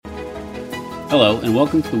Hello, and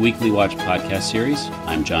welcome to the Weekly Watch podcast series.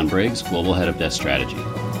 I'm John Briggs, Global Head of Desk Strategy.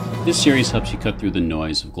 This series helps you cut through the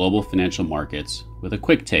noise of global financial markets with a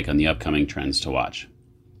quick take on the upcoming trends to watch.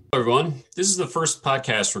 Hello, everyone. This is the first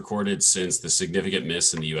podcast recorded since the significant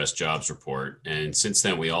miss in the U.S. jobs report. And since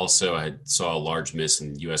then, we also saw a large miss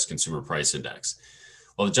in the U.S. Consumer Price Index.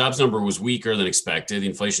 While the jobs number was weaker than expected, the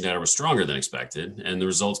inflation data was stronger than expected, and the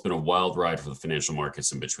result's been a wild ride for the financial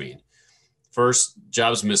markets in between. First,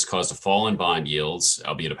 jobs miss caused a fall in bond yields,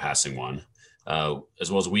 albeit a passing one,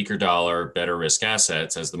 as well as a weaker dollar, better risk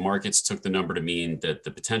assets, as the markets took the number to mean that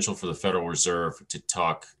the potential for the Federal Reserve to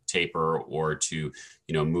talk taper or to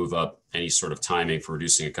move up any sort of timing for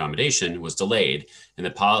reducing accommodation was delayed, and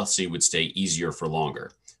the policy would stay easier for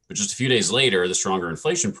longer. But just a few days later, the stronger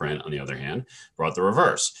inflation print, on the other hand, brought the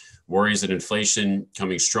reverse. Worries that inflation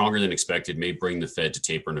coming stronger than expected may bring the Fed to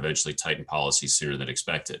taper and eventually tighten policy sooner than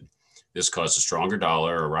expected. This caused a stronger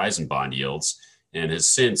dollar, a rise in bond yields, and has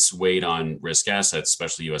since weighed on risk assets,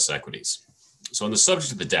 especially U.S. equities. So on the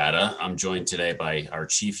subject of the data, I'm joined today by our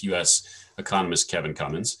chief U.S. economist, Kevin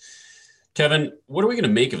Cummins. Kevin, what are we going to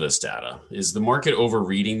make of this data? Is the market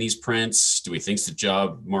overreading these prints? Do we think the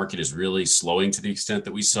job market is really slowing to the extent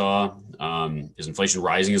that we saw? Is inflation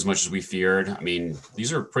rising as much as we feared? I mean,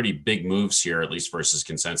 these are pretty big moves here, at least versus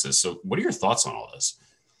consensus. So what are your thoughts on all this?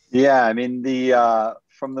 Yeah, I mean,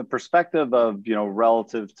 from the perspective of,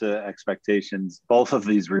 relative to expectations, both of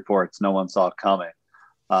these reports, no one saw coming,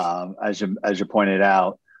 as you pointed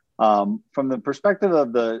out. From the perspective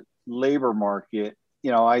of the labor market,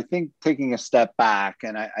 I think taking a step back,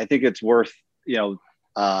 and I think it's worth,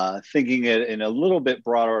 thinking it in a little bit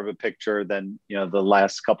broader of a picture than, the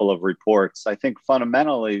last couple of reports. I think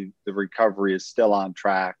fundamentally the recovery is still on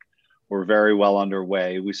track. We're very well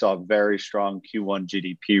underway. We saw a very strong Q1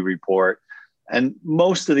 GDP report. And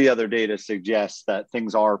most of the other data suggests that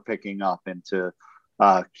things are picking up into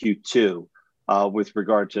Q2 with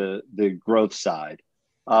regard to the growth side.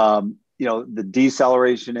 The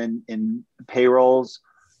deceleration in payrolls,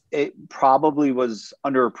 it probably was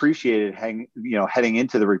underappreciated heading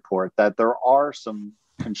into the report, that there are some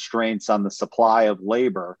constraints on the supply of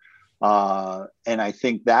labor. And I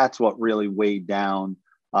think that's what really weighed down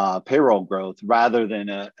payroll growth, rather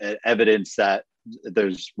than evidence that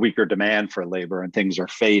there's weaker demand for labor and things are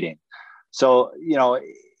fading. So,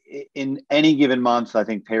 in any given month, I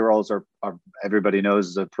think payrolls are everybody knows,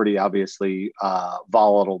 is a pretty obviously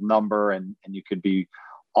volatile number, and you could be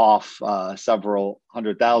off several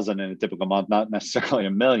 100,000 in a typical month, not necessarily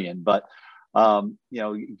a million, but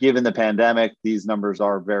given the pandemic, these numbers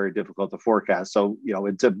are very difficult to forecast. So,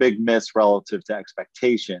 it's a big miss relative to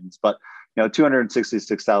expectations, but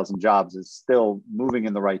 266,000 jobs is still moving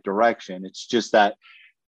in the right direction. It's just that,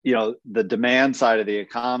 the demand side of the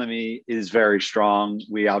economy is very strong.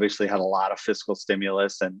 We obviously had a lot of fiscal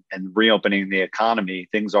stimulus and reopening the economy.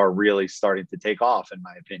 Things are really starting to take off, in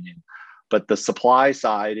my opinion. But the supply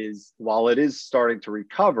side is, while it is starting to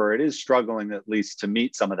recover, it is struggling at least to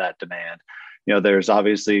meet some of that demand. There's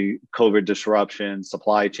obviously COVID disruptions,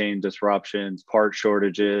 supply chain disruptions, part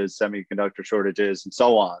shortages, semiconductor shortages, and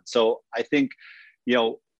so on. So I think,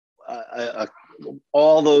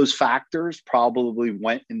 all those factors probably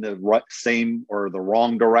went in the same or the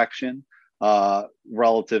wrong direction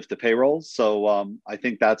relative to payrolls. So I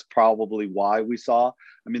think that's probably why we saw.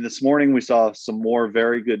 This morning we saw some more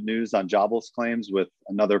very good news on jobless claims with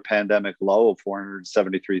another pandemic low of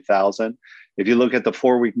 473,000. If you look at the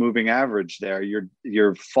 4-week moving average there,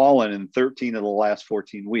 you're fallen in 13 of the last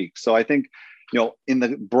 14 weeks. So I think, in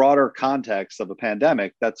the broader context of a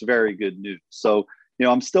pandemic, that's very good news. So,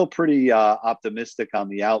 I'm still pretty optimistic on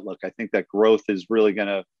the outlook. I think that growth is really going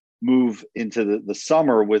to move into the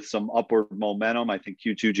summer with some upward momentum. I think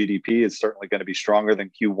Q2 GDP is certainly going to be stronger than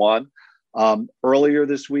Q1. Earlier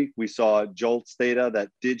this week, we saw JOLTS data that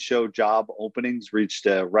did show job openings reached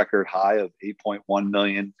a record high of 8.1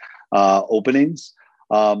 million openings.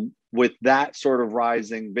 With that sort of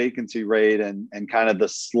rising vacancy rate and kind of the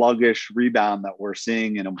sluggish rebound that we're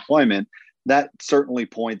seeing in employment, that certainly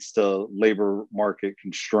points to labor market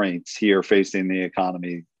constraints here facing the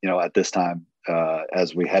economy, at this time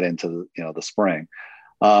as we head into the spring.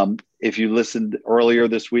 If you listened earlier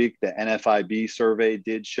this week, the NFIB survey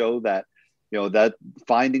did show that that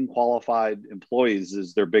finding qualified employees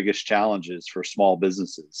is their biggest challenges for small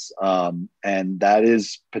businesses, and that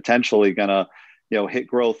is potentially going to hit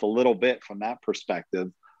growth a little bit from that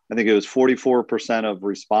perspective. I think it was 44% of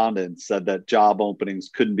respondents said that job openings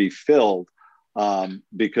couldn't be filled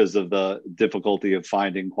because of the difficulty of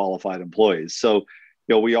finding qualified employees. So,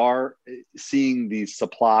 we are seeing these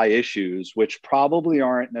supply issues, which probably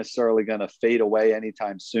aren't necessarily going to fade away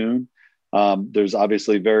anytime soon. There's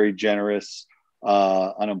obviously very generous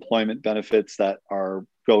unemployment benefits that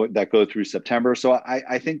go through September. So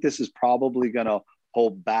I think this is probably going to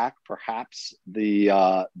hold back perhaps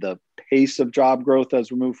the pace of job growth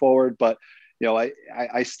as we move forward. But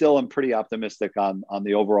I still am pretty optimistic on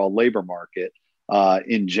the overall labor market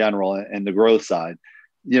in general and the growth side.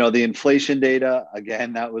 The inflation data,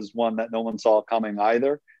 again, that was one that no one saw coming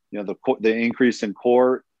either. The increase in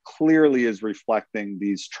core clearly is reflecting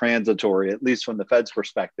these transitory, at least from the Fed's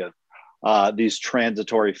perspective, these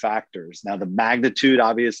transitory factors. Now, the magnitude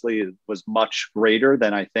obviously was much greater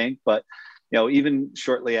than I think, but even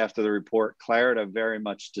shortly after the report, Clarida very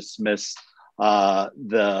much dismissed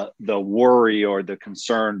the worry or the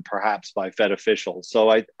concern perhaps by Fed officials. So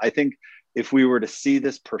I think if we were to see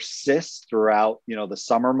this persist throughout the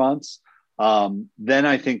summer months, then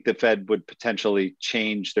I think the Fed would potentially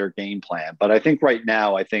change their game plan. But I think right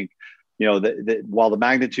now, while the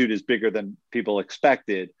magnitude is bigger than people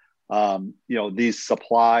expected, these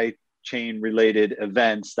supply chain related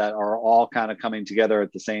events that are all kind of coming together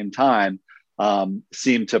at the same time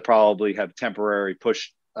seem to probably have temporarily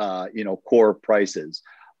pushed core prices.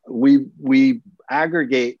 We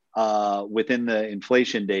aggregate within the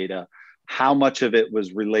inflation data how much of it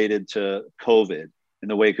was related to COVID, in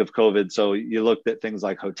the wake of COVID. So you looked at things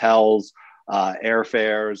like hotels,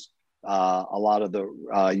 airfares, a lot of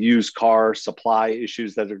the used car supply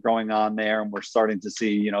issues that are going on there. And we're starting to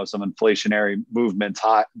see, some inflationary movements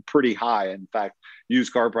pretty high. In fact,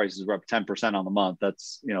 used car prices were up 10% on the month.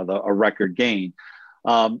 That's, a record gain.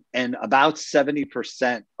 And about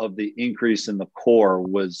 70% of the increase in the core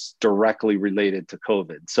was directly related to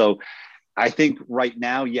COVID. So I think right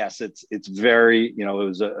now, yes, it's very, it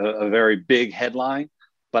was a very big headline,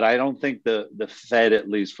 but I don't think the Fed, at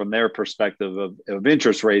least from their perspective of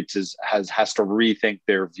interest rates, has to rethink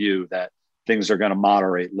their view that things are going to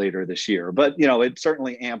moderate later this year. But, it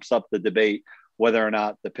certainly amps up the debate whether or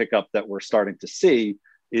not the pickup that we're starting to see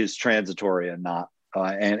is transitory and not.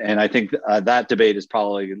 And I think that debate is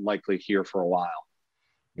probably likely here for a while.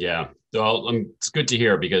 Yeah, well, it's good to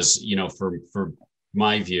hear because, for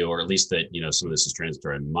my view, or at least that, some of this is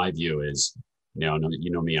transitory. My view is, me,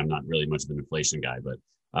 I'm not really much of an inflation guy, but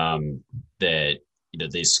that,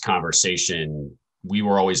 this conversation, we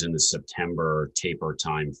were always in the September taper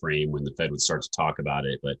time frame when the Fed would start to talk about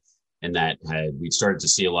it, we'd started to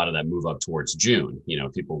see a lot of that move up towards June.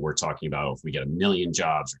 People were talking about if we get 1 million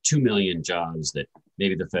jobs or 2 million jobs, that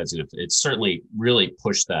maybe the Fed's going to, it certainly really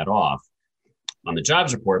pushed that off on the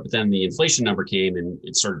jobs report. But then the inflation number came and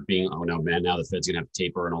it started being, oh no, man, now the Fed's going to have to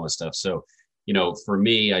taper and all this stuff. So, for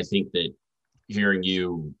me, I think that hearing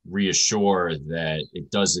you reassure that it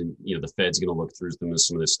doesn't, the Fed's going to look through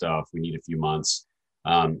some of this stuff. We need a few months.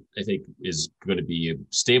 I think is going to be a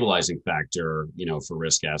stabilizing factor, for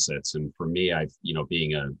risk assets. And for me,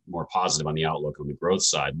 being a more positive on the outlook on the growth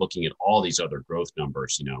side, looking at all these other growth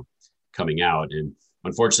numbers, coming out. And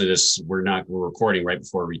unfortunately, we're recording right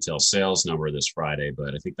before retail sales number this Friday,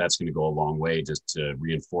 but I think that's going to go a long way just to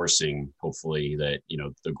reinforcing, hopefully, that,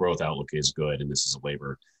 the growth outlook is good. And this is a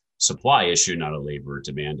labor supply issue, not a labor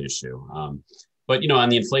demand issue. But, on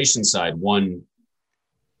the inflation side, one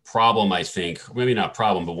problem, I think, maybe not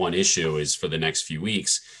problem, but one issue is for the next few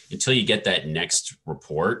weeks, until you get that next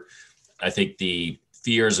report, I think the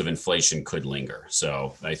fears of inflation could linger.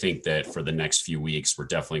 So I think that for the next few weeks, we're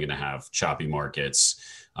definitely going to have choppy markets.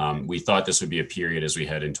 We thought this would be a period as we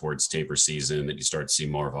head in towards taper season that you start to see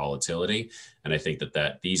more volatility. And I think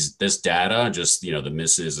this data, just, the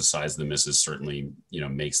misses, the size of the misses certainly,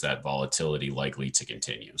 makes that volatility likely to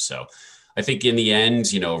continue. So I think in the end,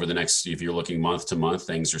 over the next, if you're looking month to month,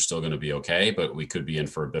 things are still going to be okay, but we could be in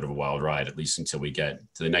for a bit of a wild ride, at least until we get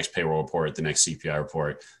to the next payroll report, the next CPI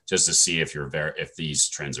report, just to see if these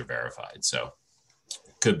trends are verified. So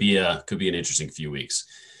could be an interesting few weeks.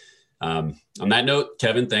 On that note,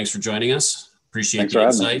 Kevin, thanks for joining us. Appreciate the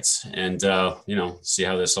insights and, see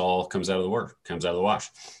how this all comes out of the wash.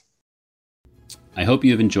 I hope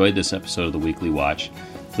you have enjoyed this episode of the Weekly Watch.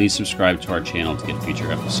 Please subscribe to our channel to get future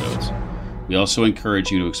episodes. We also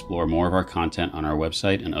encourage you to explore more of our content on our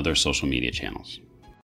website and other social media channels.